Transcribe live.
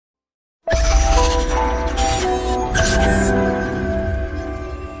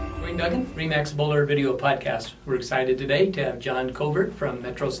2nd RE/MAX Builder Video Podcast. We're excited today to have John Covert from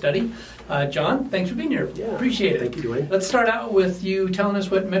Metro Study. John, thanks for being here. Yeah, appreciate it. Thank you, Dwayne. Let's start out with you telling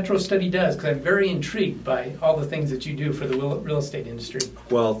us what Metro Study does, because I'm very intrigued by all the things that you do for the real estate industry.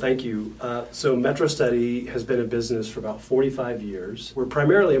 Well, thank you. So Metro Study has been in business for about 45 years. We're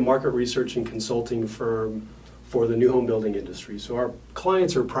primarily a market research and consulting firm for the new home building industry. So our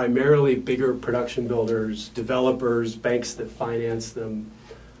clients are primarily bigger production builders, developers, banks that finance them.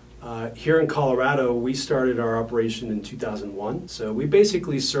 Here in Colorado, we started our operation in 2001. So we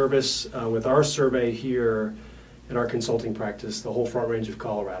basically service, with our survey here in our consulting practice, the whole Front Range of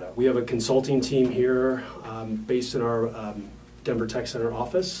Colorado. We have a consulting team here based in our Denver Tech Center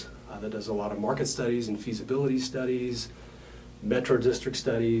office that does a lot of market studies and feasibility studies, metro district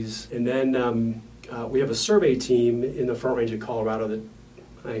studies, and then we have a survey team in the Front Range of Colorado that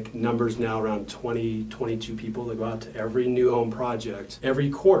I think numbers now around 20, 22 people that go out to every new home project every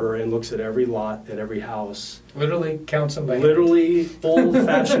quarter and looks at every lot and every house. Literally counts them by hand. Literally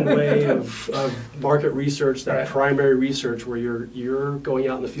old-fashioned way of market research, that right. Primary research where you're going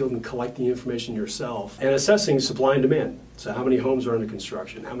out in the field and collecting information yourself and assessing supply and demand. So how many homes are under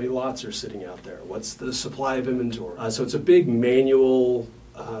construction? How many lots are sitting out there? What's the supply of inventory? So it's a big manual,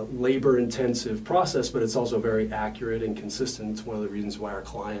 labor-intensive process, but it's also very accurate and consistent. It's one of the reasons why our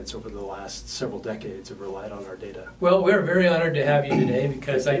clients over the last several decades have relied on our data. Well, we're very honored to have you today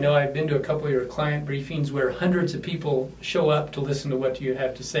because I know I've been to a couple of your client briefings where hundreds of people show up to listen to what you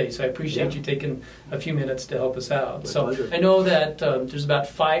have to say. So I appreciate you taking a few minutes to help us out. My pleasure. I know that there's about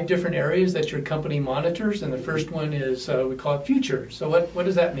 5 different areas that your company monitors, and the first one is we call it future. So what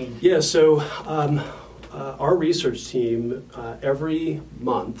does that mean? Yeah, so our research team every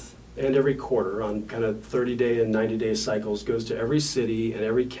month and every quarter on kind of 30-day and 90-day cycles goes to every city and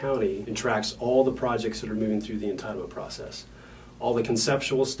every county and tracks all the projects that are moving through the entitlement process. All the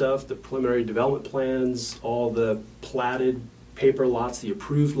conceptual stuff, the preliminary development plans, all the platted paper lots, the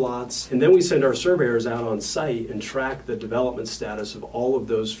approved lots. And then we send our surveyors out on site and track the development status of all of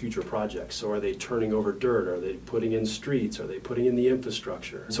those future projects. So are they turning over dirt? Are they putting in streets? Are they putting in the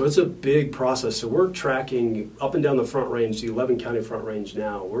infrastructure? So it's a big process. So we're tracking up and down the Front Range, the 11 county Front Range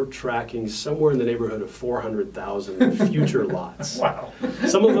now, we're tracking somewhere in the neighborhood of 400,000 future lots. Wow.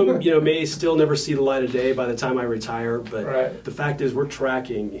 Some of them, may still never see the light of day by the time I retire, but right. The fact is we're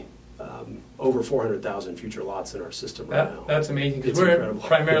tracking over 400,000 future lots in our system now. That's amazing because It's we're incredible.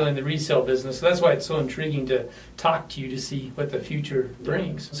 primarily in the resale business. So that's why it's so intriguing to talk to you to see what the future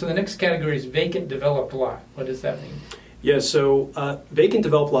brings. So the next category is vacant developed lot. What does that mean? Yeah, so vacant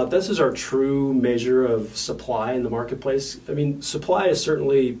developed lot, this is our true measure of supply in the marketplace. I mean, supply is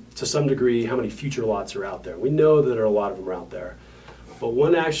certainly, to some degree, how many future lots are out there. We know that there are a lot of them out there. But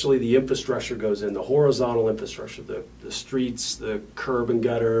when actually the infrastructure goes in, the horizontal infrastructure, the streets, the curb and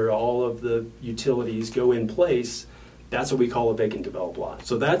gutter, all of the utilities go in place, that's what we call a vacant developed lot.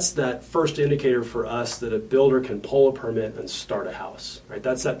 So that's that first indicator for us that a builder can pull a permit and start a house, right?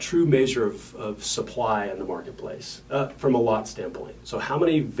 That's that true measure of supply in the marketplace from a lot standpoint. So how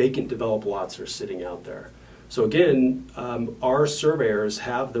many vacant developed lots are sitting out there? So again, our surveyors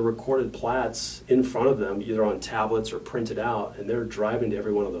have the recorded plats in front of them, either on tablets or printed out, and they're driving to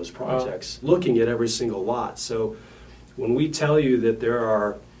every one of those projects, looking at every single lot. So when we tell you that there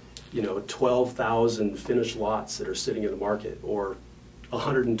are, 12,000 finished lots that are sitting in the market, or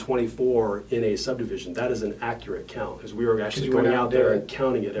 124 in a subdivision, that is an accurate count, because we were actually going out there and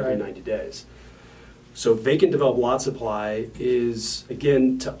counting it every 90 days. So vacant developed lot supply is,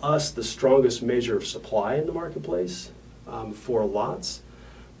 again, to us, the strongest measure of supply in the marketplace for lots.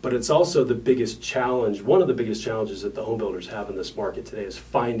 But it's also the biggest challenge, one of the biggest challenges that the home builders have in this market today is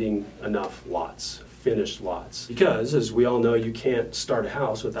finding enough lots, finished lots. Because, as we all know, you can't start a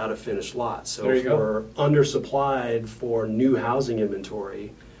house without a finished lot. So if we're undersupplied for new housing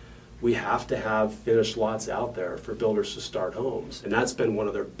inventory, we have to have finished lots out there for builders to start homes. And that's been one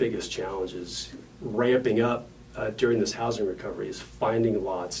of their biggest challenges, ramping up during this housing recovery, is finding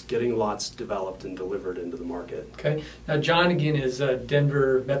lots, getting lots developed and delivered into the market. Okay. Now, John, again, is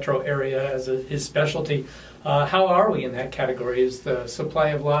Denver metro area as his specialty. How are we in that category? Is the supply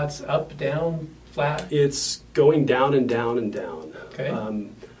of lots up, down, flat? It's going down and down and down. Okay.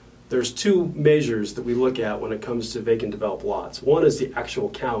 There's 2 measures that we look at when it comes to vacant developed lots. One is the actual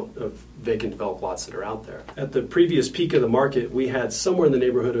count of vacant developed lots that are out there. At the previous peak of the market, we had somewhere in the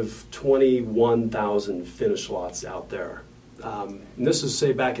neighborhood of 21,000 finished lots out there. And this is,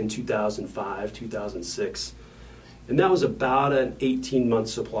 say, back in 2005, 2006. And that was about an 18-month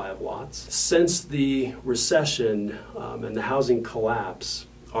supply of lots. Since the recession and the housing collapse,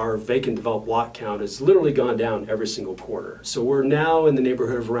 our vacant developed lot count has literally gone down every single quarter. So we're now in the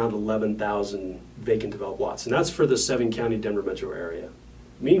neighborhood of around 11,000 vacant developed lots, and that's for the 7-county Denver metro area.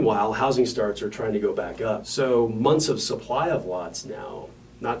 Meanwhile, housing starts are trying to go back up. So months of supply of lots now,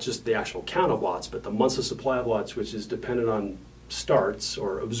 not just the actual count of lots, but the months of supply of lots, which is dependent on starts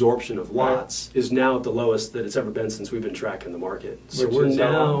or absorption of lots, is now at the lowest that it's ever been since we've been tracking the market. So we're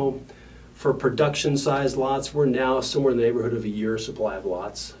now, for production-sized lots, we're now somewhere in the neighborhood of a year supply of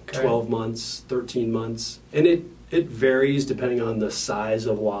lots, 12 months, 13 months. And it varies depending on the size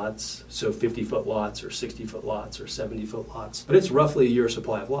of lots, so 50-foot lots or 60-foot lots or 70-foot lots. But it's roughly a year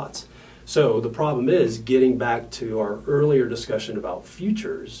supply of lots. So the problem is, getting back to our earlier discussion about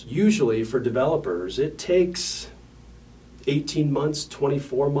futures, usually for developers, it takes 18 months,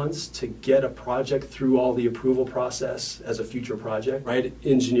 24 months to get a project through all the approval process as a future project, right?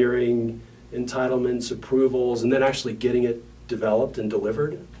 Engineering, entitlements, approvals, and then actually getting it developed and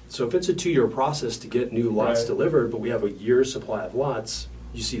delivered. So if it's a 2-year process to get new lots delivered, but we have a year's supply of lots,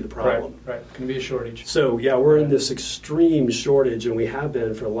 you see the problem. Right. Can be a shortage. So yeah, we're in this extreme shortage, and we have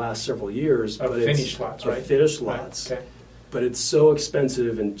been for the last several years. Of finished lots, right? Finished lots. Right. Okay. But it's so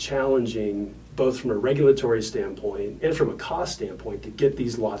expensive and challenging, both from a regulatory standpoint and from a cost standpoint, to get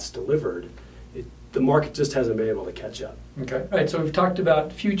these lots delivered. The market just hasn't been able to catch up. Okay. All right. So we've talked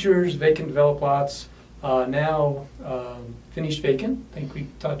about futures, vacant developed lots. Now finished vacant. I think we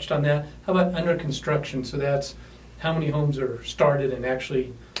touched on that. How about under construction? So that's how many homes are started and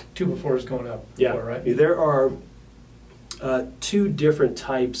actually 2 before is going up. Yeah. Before, right? There are 2 different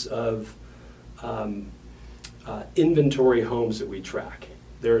types of inventory homes that we track.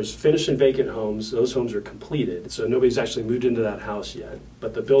 There's finished and vacant homes. Those homes are completed, so nobody's actually moved into that house yet,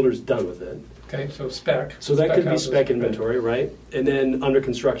 but the builder's done with it. Okay, so spec. So that could be spec inventory, right? And then under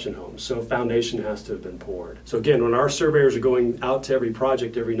construction homes, so foundation has to have been poured. So again, when our surveyors are going out to every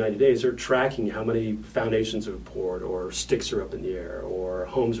project every 90 days, they're tracking how many foundations have poured, or sticks are up in the air, or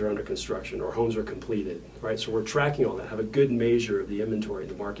homes are under construction, or homes are completed, right? So we're tracking all that, have a good measure of the inventory in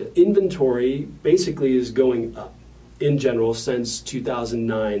the market. Inventory basically is going up in general since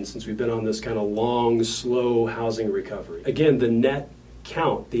 2009, since we've been on this kind of long, slow housing recovery. Again, the net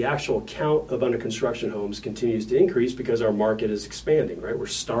count, the actual count of under construction homes continues to increase because our market is expanding, right? We're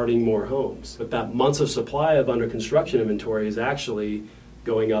starting more homes. But that months of supply of under construction inventory is actually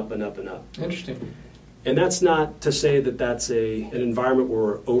going up and up and up. Interesting. And that's not to say that that's an environment where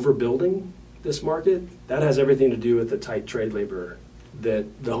we're overbuilding this market. That has everything to do with the tight trade labor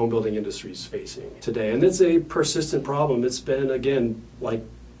that the home building industry is facing today. And it's a persistent problem. It's been, again, like,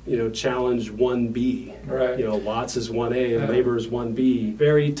 challenge 1B. Right. Lots is 1A and labor is 1B.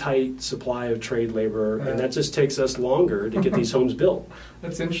 Very tight supply of trade labor, and that just takes us longer to get these homes built.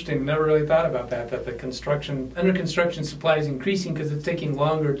 That's interesting. Never really thought about that the under construction supply is increasing because it's taking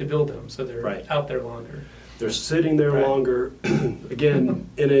longer to build them, so they're out there longer. They're sitting there longer. Again,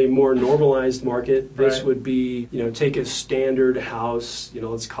 in a more normalized market, this would be, take a standard house,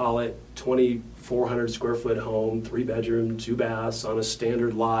 let's call it 2,400 square foot home, 3-bedroom, 2 baths on a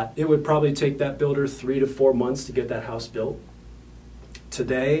standard lot. It would probably take that builder 3 to 4 months to get that house built.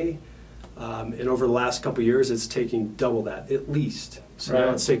 Today, and over the last couple of years, it's taking double that, at least. So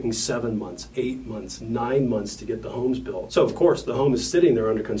now it's taking 7 months, 8 months, 9 months to get the homes built. So of course, the home is sitting there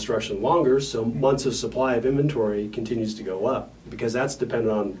under construction longer, so months of supply of inventory continues to go up because that's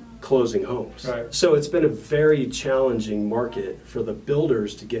dependent on closing homes. Right. So it's been a very challenging market for the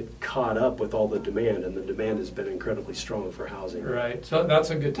builders to get caught up with all the demand, and the demand has been incredibly strong for housing. Right. So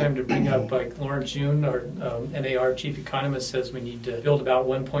that's a good time to bring up, like Lawrence Yun, our NAR chief economist, says we need to build about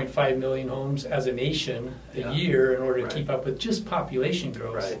 1.5 million homes as a nation a year in order to keep up with just population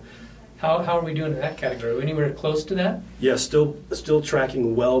growth. Right. How are we doing in that category? Are we anywhere close to that? Yeah, still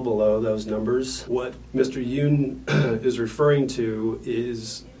tracking well below those numbers. What Mr. Yoon is referring to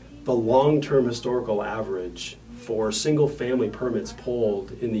is the long-term historical average for single-family permits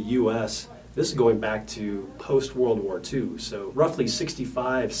pulled in the U.S. This is going back to post-World War II, so roughly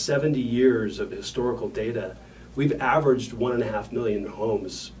 65, 70 years of historical data. We've averaged 1.5 million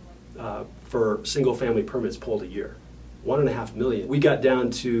homes for single-family permits pulled a year. 1.5 million. We got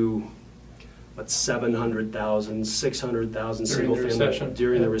down to 700,000, 600,000 single-family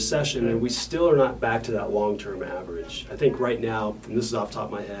during the recession, and we still are not back to that long-term average. I think right now, and this is off the top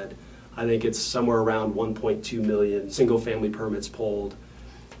of my head, I think it's somewhere around 1.2 million single-family permits pulled.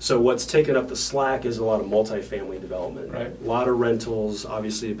 So what's taken up the slack is a lot of multifamily development. Right. A lot of rentals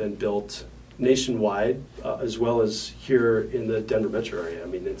obviously have been built nationwide, as well as here in the Denver metro area. I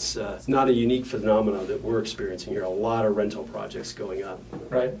mean, it's not a unique phenomenon that we're experiencing here. A lot of rental projects going up.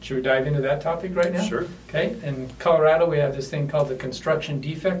 Right. Should we dive into that topic right now? Sure. Okay. In Colorado, we have this thing called the construction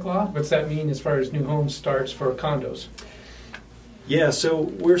defect law. What's that mean as far as new home starts for condos? Yeah, so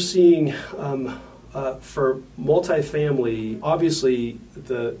we're seeing for multifamily, obviously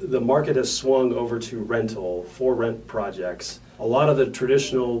the market has swung over to rental for rent projects. A lot of the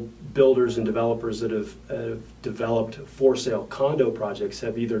traditional builders and developers that have developed for sale condo projects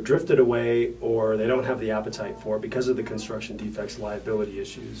have either drifted away or they don't have the appetite for it because of the construction defects liability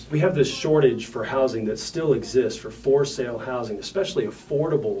issues. We have this shortage for housing that still exists for sale housing, especially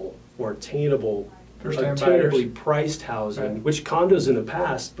affordable or attainable, attainably priced housing, right, which condos in the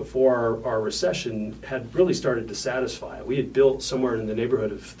past, before our recession, had really started to satisfy. We had built somewhere in the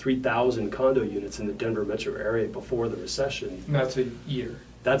neighborhood of 3,000 condo units in the Denver metro area before the recession. And that's a year.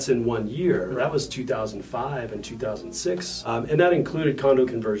 That's in 1 year. Right. That was 2005 and 2006. And that included condo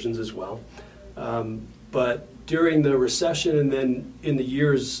conversions as well. But during the recession and then in the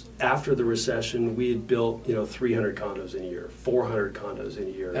years after the recession, we had built 300 condos in a year, 400 condos in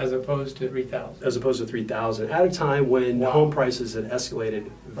a year. As opposed to 3,000. As opposed to 3,000 at a time when Wow. home prices had escalated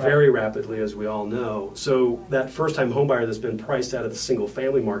very rapidly, as we all know. So that first-time home buyer that's been priced out of the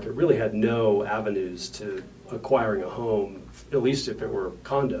single-family market really had no avenues to acquiring a home, at least if it were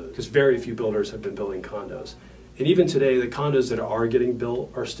condos, because very few builders have been building condos. And even today, the condos that are getting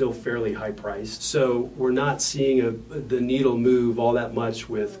built are still fairly high priced. So we're not seeing the needle move all that much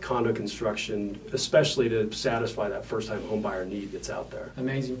with condo construction, especially to satisfy that first-time home buyer need that's out there.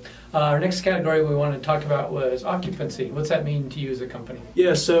 Amazing. Our next category we wanted to talk about was occupancy. What's that mean to you as a company?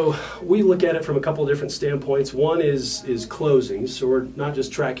 Yeah, so we look at it from a couple of different standpoints. One is closings. So we're not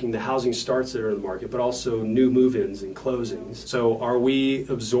just tracking the housing starts that are in the market, but also new move-ins and closings. So are we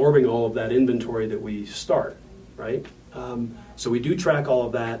absorbing all of that inventory that we start? Right? So we do track all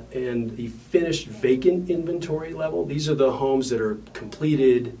of that, and the finished vacant inventory level, these are the homes that are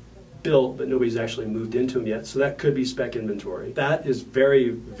completed, built, but nobody's actually moved into them yet. So that could be spec inventory. That is very,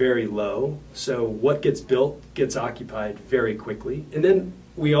 very low. So what gets built gets occupied very quickly. And then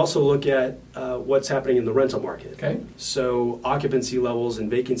we also look at what's happening in the rental market. Okay. So occupancy levels and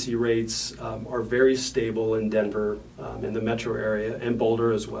vacancy rates are very stable in Denver, in the metro area, and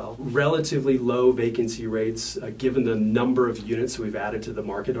Boulder as well. Relatively low vacancy rates, given the number of units we've added to the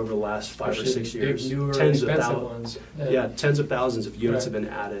market over the last 5 or 6 years. Big, newer, tens of expensive thousands. ones. Yeah, tens of thousands of units have been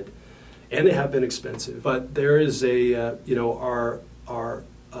added, and they have been expensive. But there is our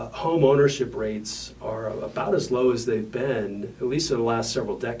home ownership rates are about as low as they've been, at least in the last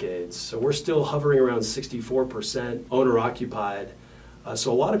several decades. So we're still hovering around 64% owner-occupied.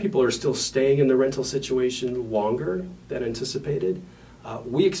 So a lot of people are still staying in the rental situation longer than anticipated.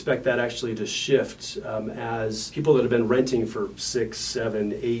 We expect that actually to shift as people that have been renting for 6,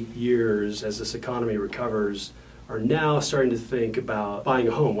 7, 8 years, as this economy recovers, are now starting to think about buying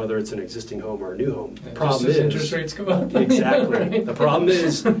a home, whether it's an existing home or a new home. The problem is interest rates go up. Exactly. Right. The problem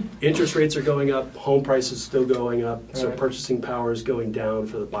is interest rates are going up, home prices still going up, so Right. purchasing power is going down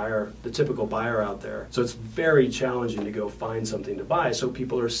for the buyer, the typical buyer out there. So it's very challenging to go find something to buy. So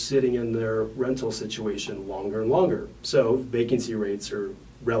people are sitting in their rental situation longer and longer. So vacancy rates are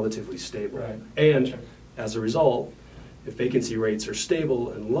relatively stable. Right. And Gotcha. as a result, if vacancy rates are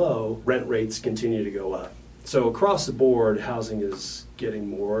stable and low, rent rates continue to go up. So across the board, housing is getting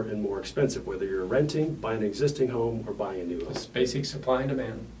more and more expensive, whether you're renting, buying an existing home, or buying a new home. It's basic supply and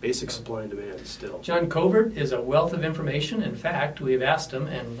demand. Basic supply and demand still. John Covert is a wealth of information. In fact, we've asked him,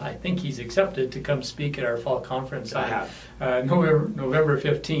 and I think he's accepted, to come speak at our fall conference I on have. November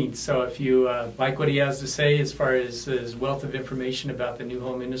 15th. So if you like what he has to say as far as his wealth of information about the new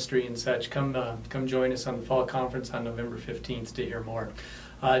home industry and such, come join us on the fall conference on November 15th to hear more.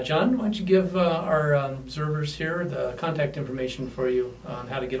 John, why don't you give our observers here the contact information for you on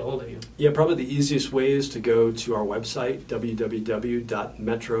how to get a hold of you? Yeah, probably the easiest way is to go to our website,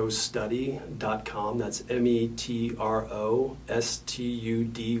 www.metrostudy.com. That's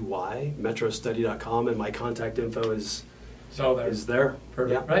METROSTUDY, metrostudy.com, and my contact info is all there.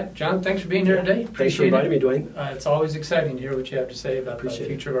 Perfect. Yeah. Right, John, thanks for being here today. Thanks for inviting me, Dwayne. It's always exciting to hear what you have to say about the Appreciate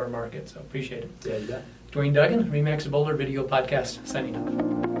future of our market, so appreciate it. Yeah, you bet. Dwayne Duggan, Remax Boulder Video Podcast, signing off.